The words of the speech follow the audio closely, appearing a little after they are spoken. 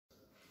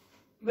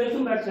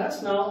Welcome back,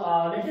 class.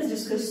 Now let us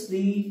discuss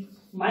the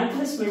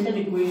Michaelis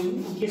Menten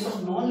equation in case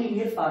of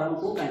nonlinear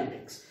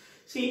pharmacokinetics.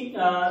 See, the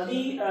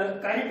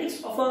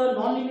kinetics of a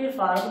nonlinear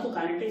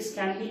pharmacokinetics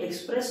can be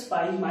expressed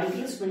by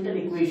Michaelis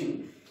Menten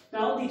equation.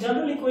 Now, the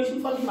general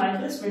equation for the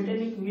Michaelis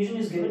Menten equation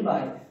is given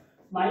by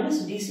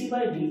minus dc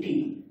by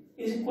dt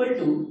is equal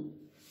to,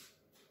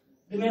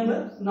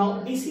 remember,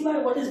 now dc by,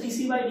 what is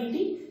dc by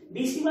dt?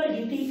 dc by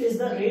dt is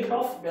the rate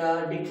of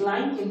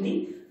decline in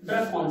the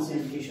drug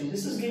concentration.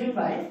 This is given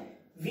by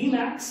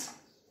Vmax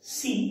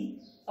C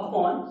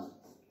upon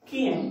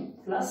Km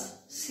plus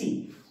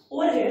C.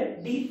 Over here,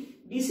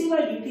 dc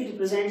by dt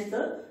represents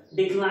the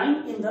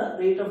decline in the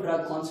rate of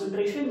drug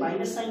concentration,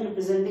 minus sign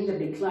representing the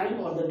decline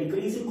or the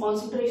decrease in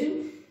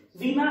concentration.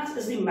 Vmax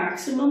is the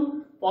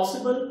maximum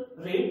possible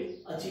rate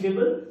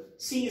achievable,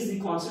 C is the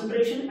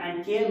concentration,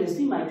 and Km is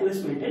the Michaelis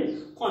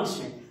Menten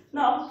constant.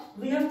 Now,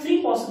 we have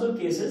three possible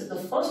cases. The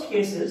first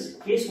case is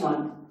case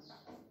 1,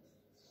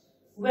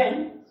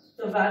 when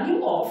the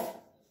value of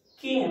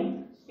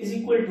Km is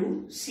equal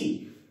to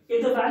C.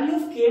 If the value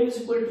of Km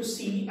is equal to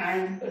C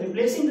and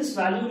replacing this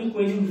value in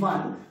equation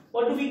 1,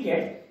 what do we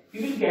get?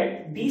 We will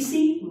get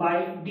dc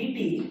by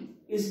dt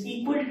is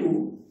equal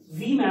to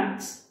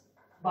Vmax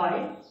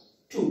by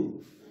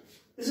 2.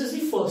 This is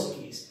the first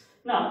case.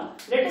 Now,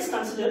 let us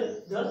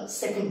consider the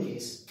second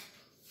case.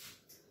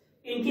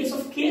 In case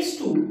of case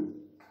 2,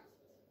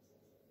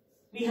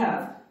 we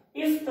have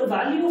if the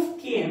value of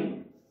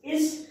Km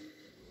is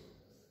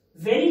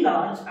very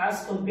large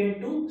as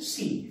compared to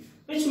C,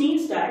 which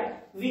means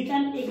that we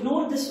can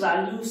ignore this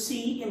value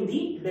C in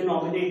the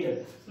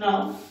denominator.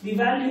 Now, the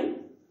value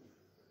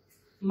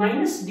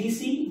minus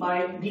dc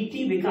by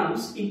dt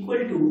becomes equal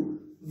to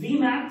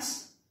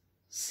Vmax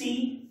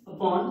C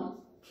upon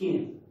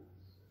Km.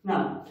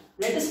 Now,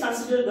 let us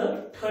consider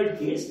the third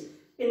case.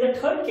 In the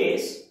third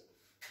case,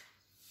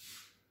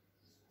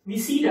 we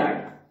see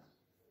that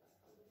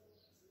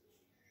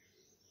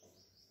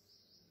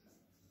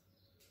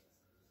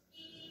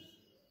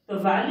the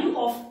value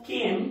of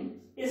Km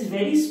is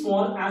very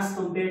small as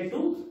compared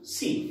to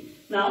C.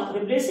 Now,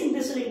 replacing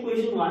this in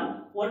equation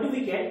 1, what do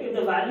we get? If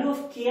the value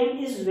of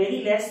Km is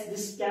very less,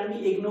 this can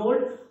be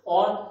ignored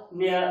or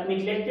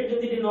neglected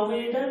in the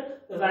denominator.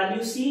 The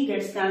value C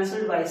gets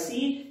cancelled by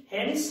C.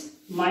 Hence,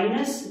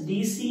 minus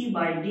dc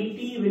by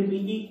dt will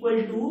be equal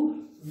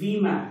to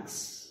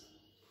Vmax.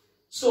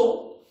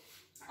 So,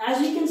 as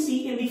we can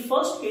see in the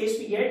first case,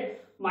 we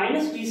get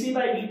minus dc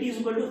by dt is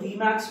equal to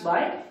Vmax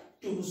by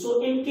 2.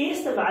 So, in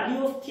case the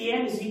value of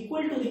Km is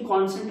equal to the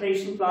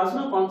concentration,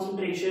 plasma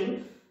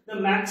concentration, the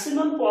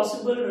maximum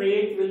possible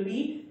rate will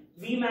be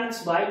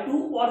Vmax by 2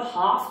 or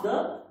half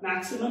the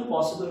maximum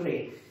possible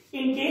rate.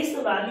 In case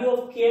the value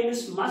of Km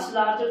is much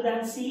larger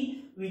than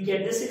C, we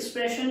get this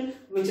expression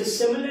which is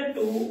similar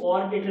to,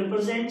 or it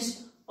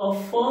represents a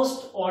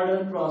first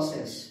order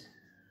process.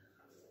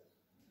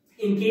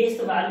 In case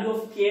the value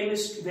of Km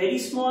is very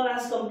small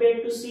as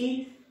compared to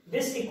C,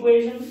 this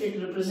equation,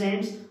 it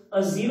represents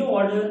a zero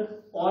order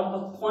or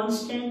a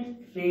constant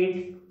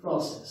rate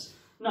process.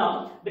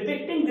 Now,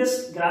 depicting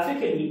this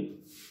graphically,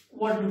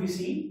 what do we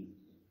see?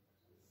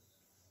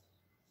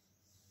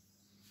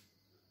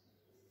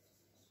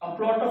 A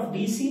plot of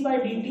dc by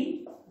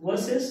dt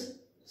versus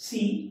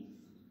C.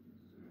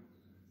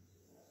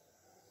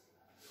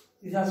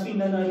 This has been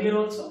done earlier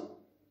also.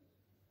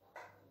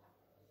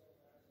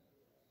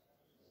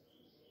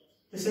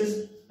 This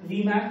is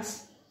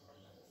Vmax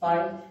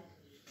by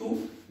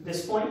 2,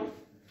 this point.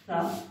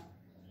 Now,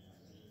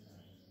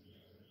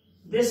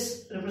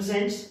 this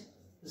represents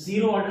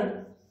zero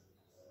order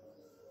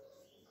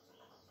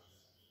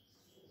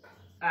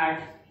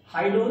at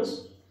high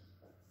dose.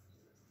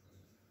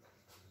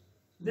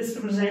 This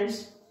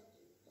represents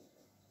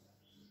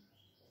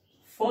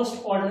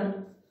first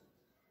order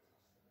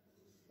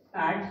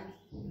at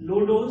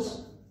low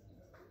dose,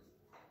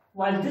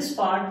 while this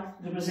part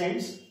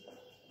represents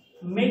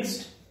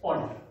mixed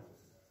order.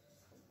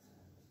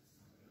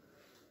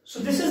 So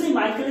this is the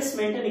Michaelis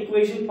Menten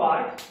equation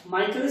part,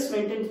 Michaelis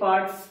Menten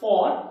part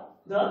for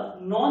the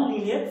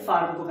non-linear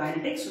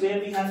pharmacokinetics,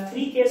 where we have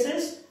three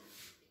cases: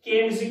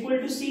 Km is equal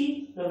to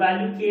C, the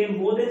value Km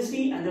more than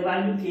C, and the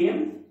value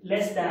Km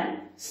less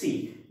than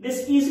C.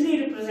 This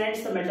easily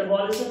represents the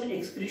metabolism,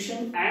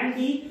 excretion, and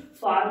the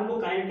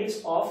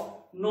pharmacokinetics of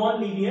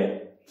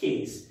non-linear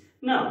case.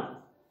 Now,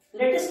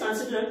 let us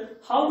consider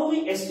how do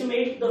we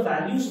estimate the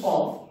values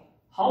of,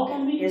 how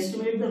can we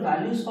estimate the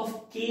values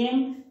of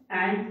Km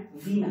and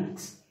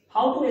Vmax.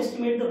 How to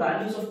estimate the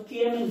values of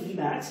Km and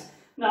Vmax.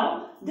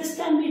 Now, this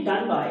can be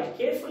done by,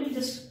 carefully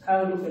just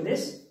have a look at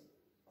this.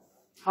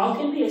 How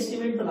can we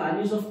estimate the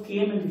values of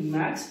Km and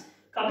Vmax?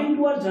 Coming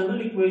to our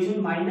general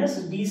equation, minus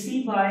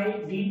dc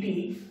by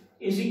dt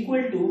is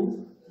equal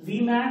to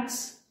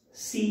Vmax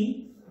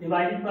C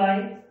divided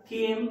by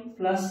Km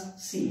plus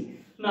C.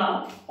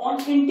 Now, on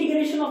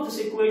integration of this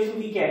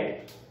equation we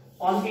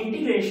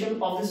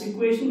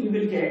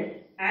will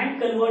get,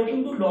 and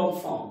converting to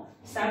log form.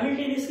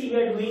 Simultaneously, we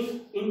are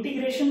doing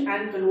integration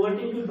and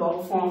converting to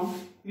log form.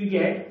 We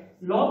get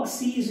log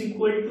C is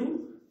equal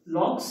to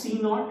log C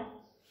naught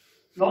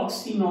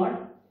plus C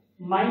naught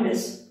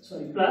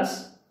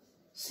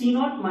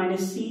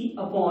minus C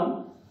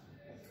upon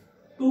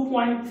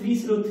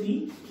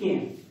 2.303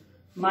 km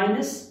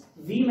minus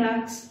V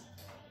max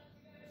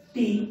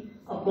T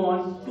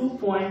upon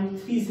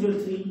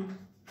 2.303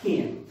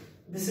 km.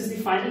 This is the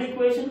final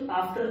equation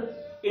after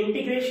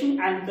integration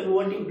and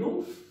converting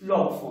to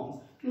log form.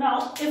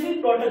 Now, if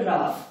we plot a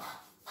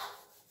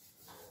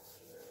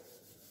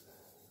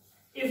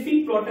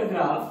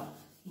graph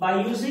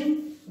by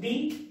using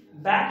the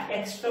back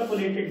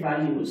extrapolated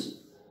values,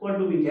 what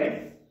do we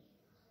get?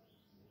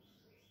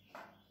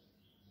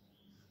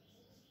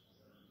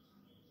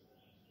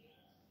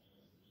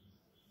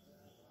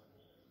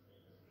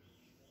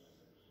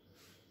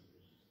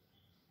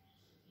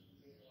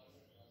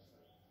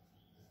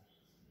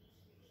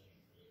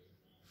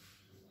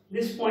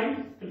 This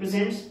point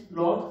represents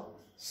log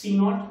C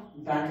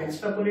naught back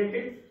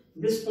extrapolated.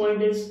 This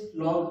point is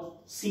log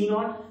C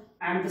naught,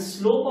 and the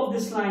slope of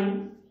this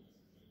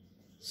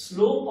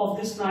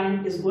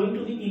line is going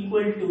to be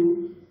equal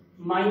to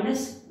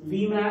minus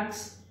V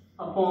max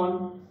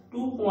upon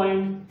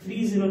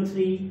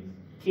 2.303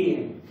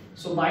 km.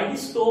 So by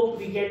this slope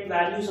we get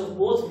values of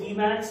both V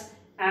max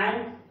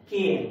and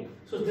km.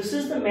 So this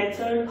is the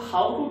method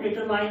how to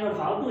determine or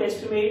how to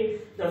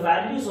estimate the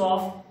values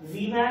of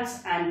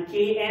Vmax and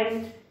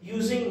Km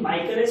using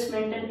Michaelis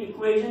Menten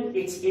equation,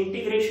 its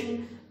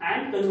integration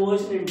and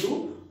conversion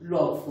into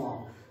log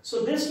form.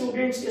 So this,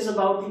 students, is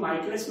about the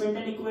Michaelis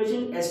Menten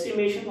equation,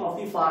 estimation of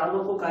the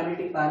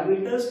pharmacokinetic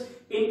parameters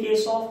in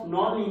case of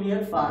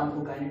non-linear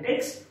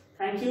pharmacokinetics.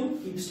 Thank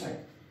you. Keep studying.